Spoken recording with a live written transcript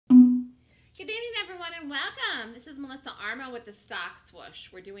Good evening, everyone, and welcome. This is Melissa Armo with the Stock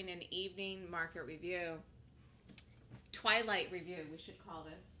Swoosh. We're doing an evening market review. Twilight review, we should call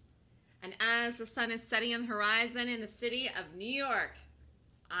this. And as the sun is setting on the horizon in the city of New York,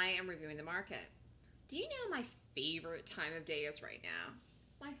 I am reviewing the market. Do you know my favorite time of day is right now?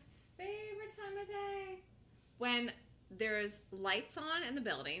 My favorite time of day? When there's lights on in the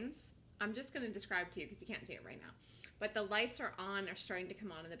buildings. I'm just going to describe to you because you can't see it right now. But the lights are starting to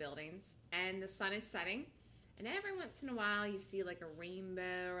come on in the buildings, and the sun is setting, and every once in a while you see like a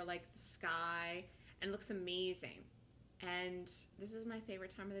rainbow or like the sky, and it looks amazing. And this is my favorite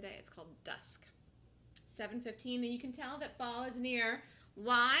time of the day. It's called dusk. 7:15, and you can tell that fall is near.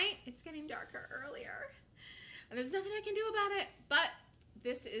 Why? It's getting darker earlier, and there's nothing I can do about it. But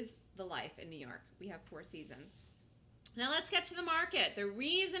this is the life in New York. We have 4 seasons. Now let's get to the market. The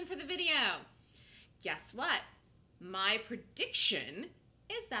reason for the video. Guess what? My prediction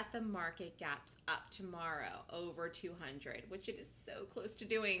is that the market gaps up tomorrow over 200, which it is so close to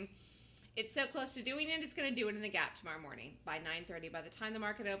doing. It's so close to doing it, it's going to do it in the gap tomorrow morning. By 9:30, by the time the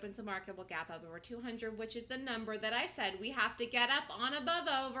market opens, the market will gap up over 200, which is the number that I said we have to get up on above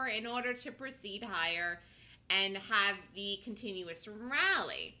over in order to proceed higher and have the continuous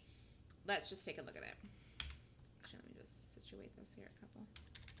rally. Let's just take a look at it. Actually, let me just situate this here a couple.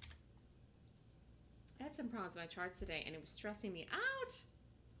 I had some problems with my charts today, and it was stressing me out.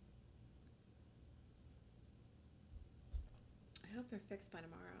 I hope they're fixed by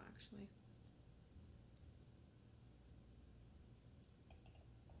tomorrow, actually.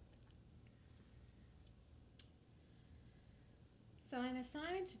 So I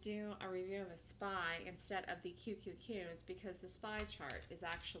decided to do a review of a SPY instead of the QQQs because the SPY chart is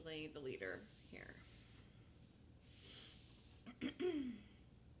actually the leader here.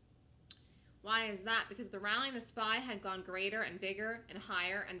 Why is that? Because the rally in the SPY had gone greater and bigger and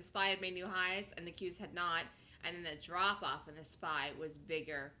higher, and the SPY had made new highs and the Qs had not, and then the drop off in the SPY was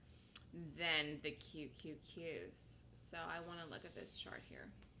bigger than the QQQs. So I want to look at this chart here.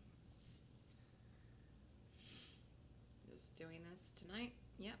 Just doing this tonight.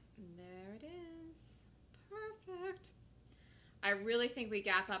 Yep, there it is. Perfect. I really think we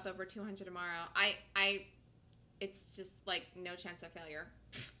gap up over 200 tomorrow. It's just like no chance of failure.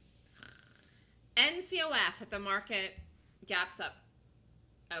 NCOF at the market gaps up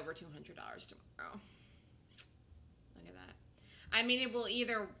over $200 tomorrow. Look at that. I mean, it will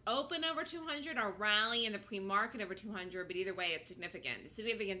either open over 200 or rally in the pre-market over 200, but either way, it's significant. The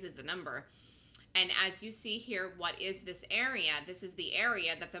significance is the number. And as you see here, what is this area? This is the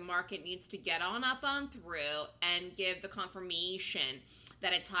area that the market needs to get on up on through and give the confirmation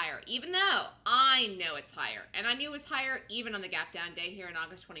that it's higher, even though I know it's higher. And I knew it was higher even on the gap down day here on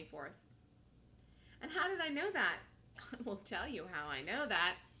August 24th. And how did I know that? I will tell you how I know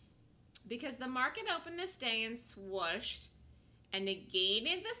that. Because the market opened this day and swooshed and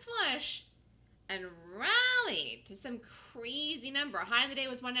negated the swoosh and rallied to some crazy number. High in the day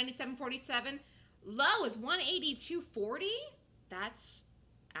was 197.47. Low is 182.40. That's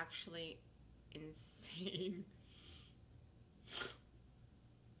actually insane.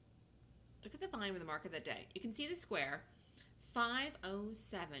 Look at the volume of the market that day. You can see the square.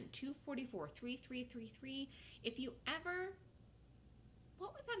 507, 244, 3333. If you ever,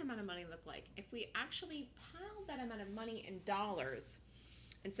 what would that amount of money look like if we actually piled that amount of money in dollars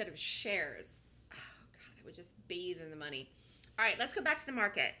instead of shares? Oh God, I would just bathe in the money. All right, let's go back to the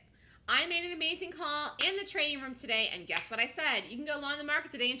market. I made an amazing call in the trading room today, and guess what I said? You can go long the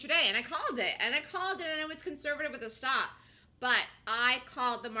market today intraday, and I called it, and I was conservative with a stop. But I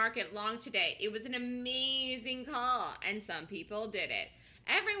called the market long today. It was an amazing call, and some people did it.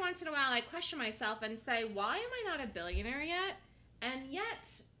 Every once in a while, I question myself and say, why am I not a billionaire yet? And yet,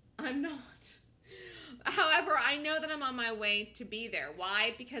 I'm not. However, I know that I'm on my way to be there.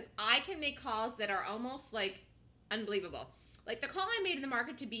 Why? Because I can make calls that are almost like unbelievable. Like the call I made in the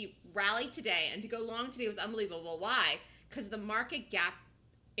market to be rallied today and to go long today was unbelievable. Why? Because the market gapped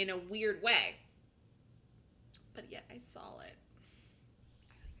in a weird way. But yet I saw it.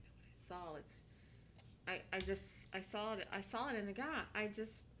 I don't even know what I saw. I saw it in the gap.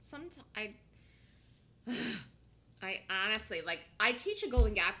 I honestly, like, I teach a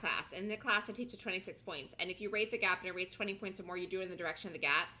golden gap class. In the class, I teach at 26 points. And if you rate the gap and it rates 20 points or more, you do it in the direction of the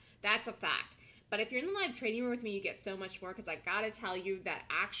gap. That's a fact. But if you're in the live trading room with me, you get so much more because I got to tell you that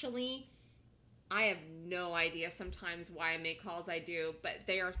actually I have no idea sometimes why I make calls I do, but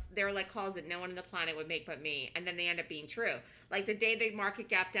they're like calls that no one on the planet would make but me, and then they end up being true. Like the day the market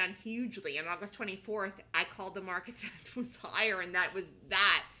gapped down hugely on August 24th, I called the market that was higher, and that was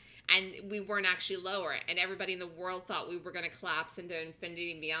that. and we weren't actually lower, and everybody in the world thought we were going to collapse into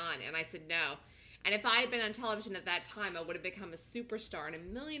infinity and beyond, and I said no. And if I had been on television at that time, I would have become a superstar and a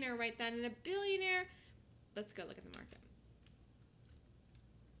millionaire right then and a billionaire. Let's go look at the market.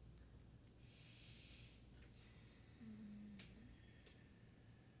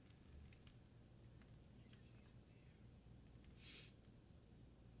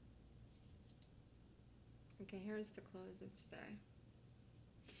 Okay, here's the close of today.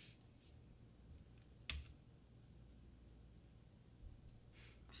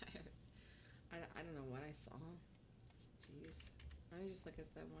 I don't know what I saw. Jeez. Let me just look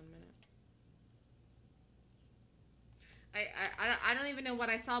at the 1 minute. I don't even know what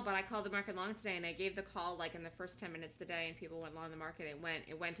I saw, but I called the market long today, and I gave the call like in the first 10 minutes of the day, and people went long the market. It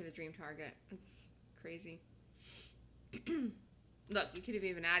went to the dream target. It's crazy. Look, you could have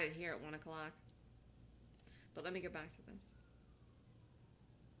even added here at 1 o'clock. But let me get back to this.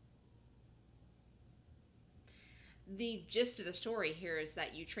 The gist of the story here is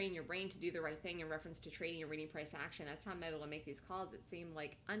that you train your brain to do the right thing in reference to trading and reading price action. That's how I'm able to make these calls that seem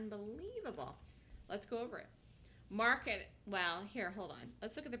like unbelievable. Let's go over it. Market, well, here, hold on.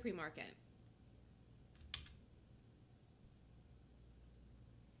 Let's look at the pre-market.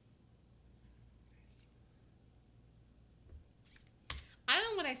 I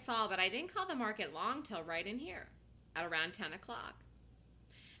don't know what I saw, but I didn't call the market long till right in here at around 10 o'clock.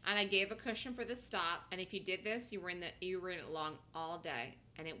 And I gave a cushion for the stop, and if you did this, you were in it long all day,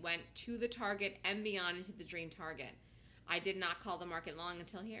 and it went to the target and beyond into the dream target. I did not call the market long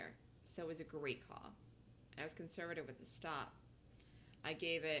until here, so it was a great call. I was conservative with the stop. I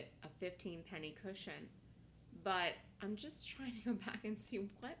gave it a 15 penny cushion, but I'm just trying to go back and see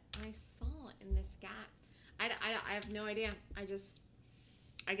what I saw in this gap. I have no idea. I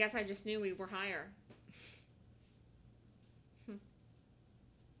guess I just knew we were higher.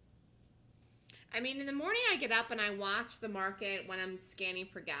 I mean, in the morning I get up and I watch the market when I'm scanning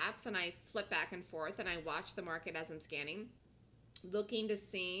for gaps, and I flip back and forth and I watch the market as I'm scanning, looking to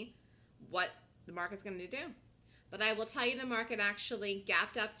see what the market's going to do. But I will tell you the market actually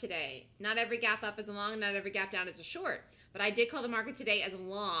gapped up today. Not every gap up is a long, not every gap down is a short. But I did call the market today as a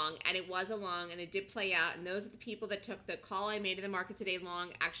long, and it was a long, and it did play out. And those are the people that took the call I made in the market today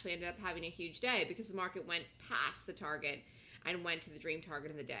long actually ended up having a huge day because the market went past the target and went to the dream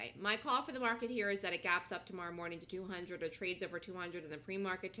target of the day. My call for the market here is that it gaps up tomorrow morning to 200 or trades over 200 in the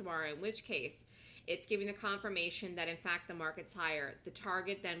pre-market tomorrow, in which case it's giving the confirmation that in fact the market's higher. The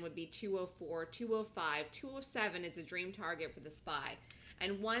target then would be 204, 205, 207 is a dream target for the SPY.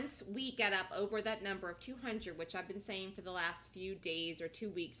 And once we get up over that number of 200, which I've been saying for the last few days or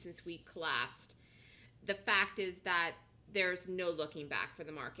 2 weeks since we collapsed, the fact is that there's no looking back for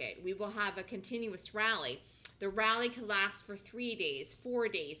the market. We will have a continuous rally. The rally could last for 3 days, 4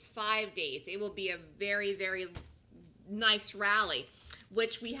 days, 5 days. It will be a very, very nice rally,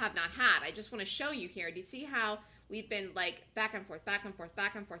 which we have not had. I just want to show you here. Do you see how we've been like back and forth, back and forth,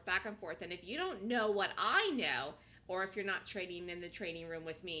 back and forth, back and forth? And if you don't know what I know, or if you're not trading in the trading room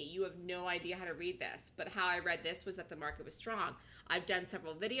with me, you have no idea how to read this. But how I read this was that the market was strong. I've done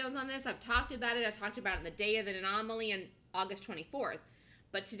several videos on this. I've talked about it. I talked about it on the day of the anomaly on August 24th.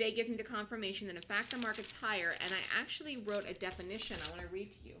 But today gives me the confirmation that in fact the market's higher. And I actually wrote a definition I want to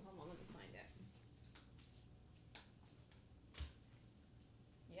read to you. Hold on, let me find it.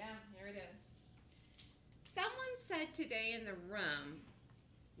 Yeah, here it is. Someone said today in the room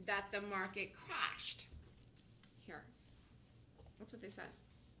that the market crashed. Here. That's what they said.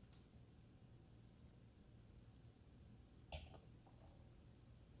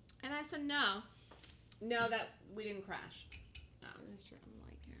 And I said, no, that we didn't crash. Oh, I'm just turn on the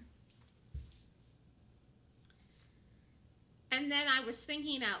light here. And then I was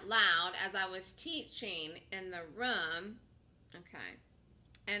thinking out loud as I was teaching in the room, okay,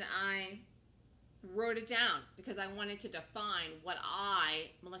 and I wrote it down because I wanted to define what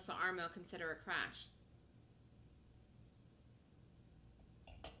I, Melissa Armo, consider a crash.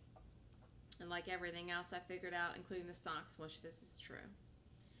 And like everything else I figured out, including the stock swoosh, this is true.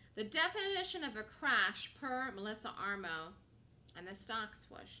 The definition of a crash per Melissa Armo and the stock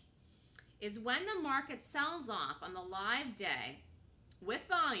swoosh is when the market sells off on the live day with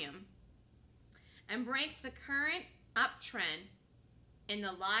volume and breaks the current uptrend in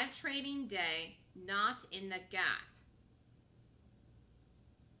the live trading day, not in the gap.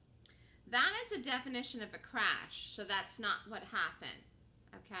 That is the definition of a crash, so that's not what happened,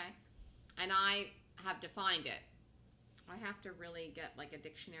 okay? And I have defined it. I have to really get like a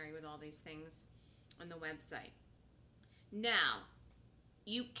dictionary with all these things on the website. Now,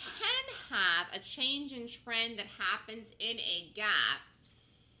 you can have a change in trend that happens in a gap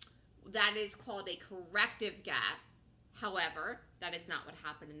that is called a corrective gap. However, that is not what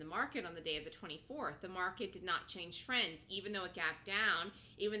happened in the market on the day of the 24th. The market did not change trends, even though it gapped down,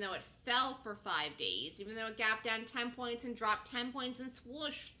 even though it fell for 5 days, even though it gapped down 10 points and dropped 10 points and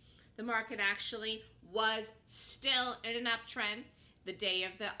swooshed. The market actually was still in an uptrend the day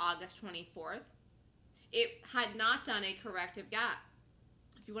of the August 24th. It had not done a corrective gap.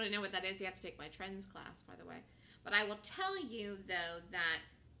 If you want to know what that is, you have to take my trends class, by the way. But I will tell you, though, that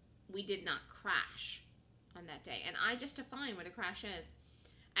we did not crash on that day. And I just define what a crash is.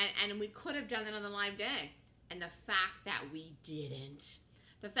 And we could have done that on the live day. And the fact that we didn't,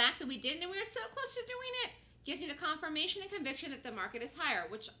 and we were so close to doing it, gives me the confirmation and conviction that the market is higher,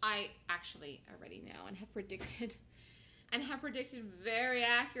 which I actually already know and have predicted. And have predicted very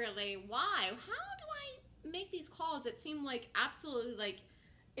accurately. Why? How do I make these calls that seem like absolutely like,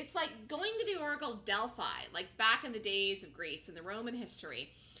 it's like going to the Oracle Delphi, like back in the days of Greece in the Roman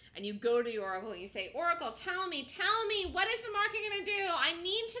history. And you go to the Oracle and you say, Oracle, tell me, what is the market going to do? I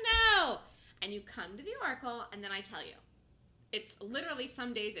need to know. And you come to the Oracle and then I tell you. It's literally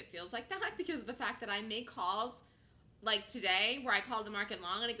some days it feels like that because of the fact that I make calls like today where I call the market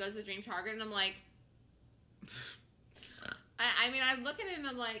long and it goes to dream target and I'm like, I mean, I'm looking at it and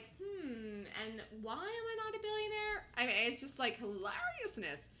I'm like, and why am I not a billionaire? I mean, it's just like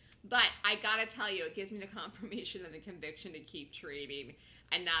hilariousness. But I gotta tell you, it gives me the confirmation and the conviction to keep trading.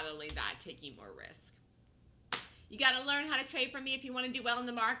 And not only that, taking more risk. You got to learn how to trade from me if you want to do well in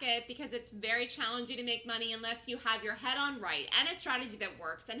the market because it's very challenging to make money unless you have your head on right and a strategy that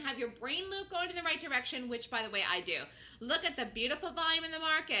works and have your brain loop going in the right direction, which, by the way, I do. Look at the beautiful volume in the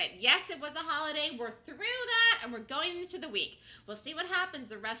market. Yes, it was a holiday. We're through that, and we're going into the week. We'll see what happens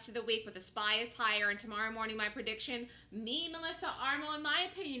the rest of the week, but the SPY is higher, and tomorrow morning, my prediction, me, Melissa Armo, in my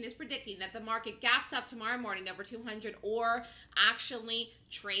opinion, is predicting that the market gaps up tomorrow morning over 200 or actually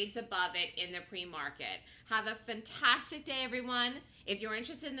trades above it in the pre-market. Have a fantastic day, everyone. If you're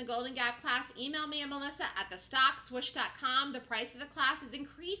interested in the Golden Gap class, email me at melissa@thestockswoosh.com. The price of the class is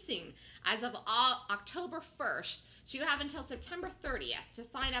increasing as of October 1st. So you have until September 30th to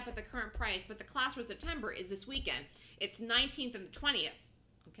sign up at the current price, but the class for September is this weekend. It's 19th and the 20th,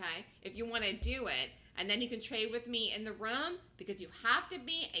 okay, if you want to do it. And then you can trade with me in the room because you have to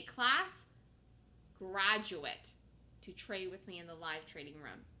be a class graduate to trade with me in the live trading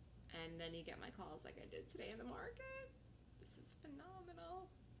room. And then you get my calls like I did today in the market. This is phenomenal.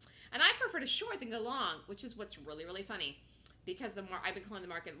 And I prefer to short than go long, which is what's really, really funny. Because I've been calling the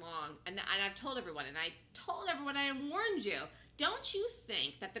market long. And I've told everyone, and I warned you, don't you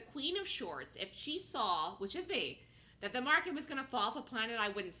think that the queen of shorts, if she saw, which is me, that the market was going to fall off a planet, I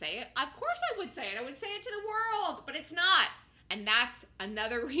wouldn't say it? Of course I would say it. I would say it to the world, but it's not. And that's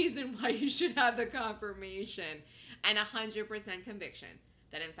another reason why you should have the confirmation and 100% conviction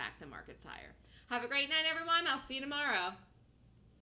that, in fact, the market's higher. Have a great night, everyone. I'll see you tomorrow.